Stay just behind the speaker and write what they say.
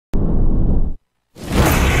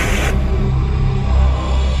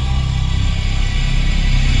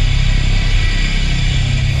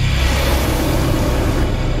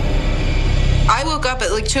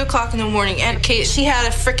like 2 o'clock in the morning, and she had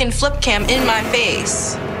a freaking flip cam in my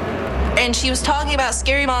face. And she was talking about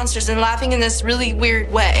scary monsters and laughing in this really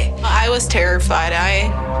weird way. I was terrified.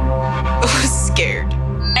 I was scared.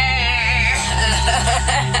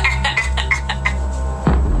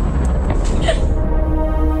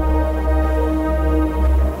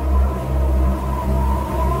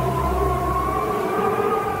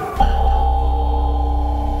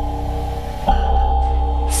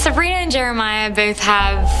 Sabrina and Jeremiah both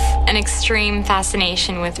have an extreme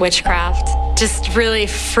fascination with witchcraft. Just really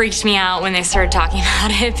freaked me out when they started talking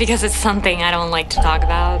about it because it's something I don't like to talk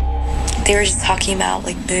about. They were just talking about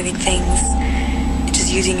like moving things,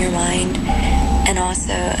 just using your mind, and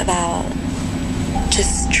also about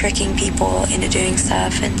just tricking people into doing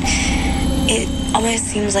stuff. And it almost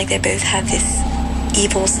seems like they both have this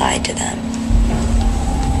evil side to them.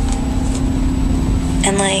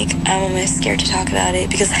 And like, I'm almost scared to talk about it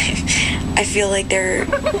because I feel like they're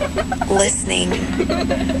listening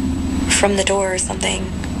from the door or something.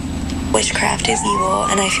 Witchcraft is evil,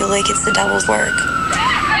 and I feel like it's the devil's work.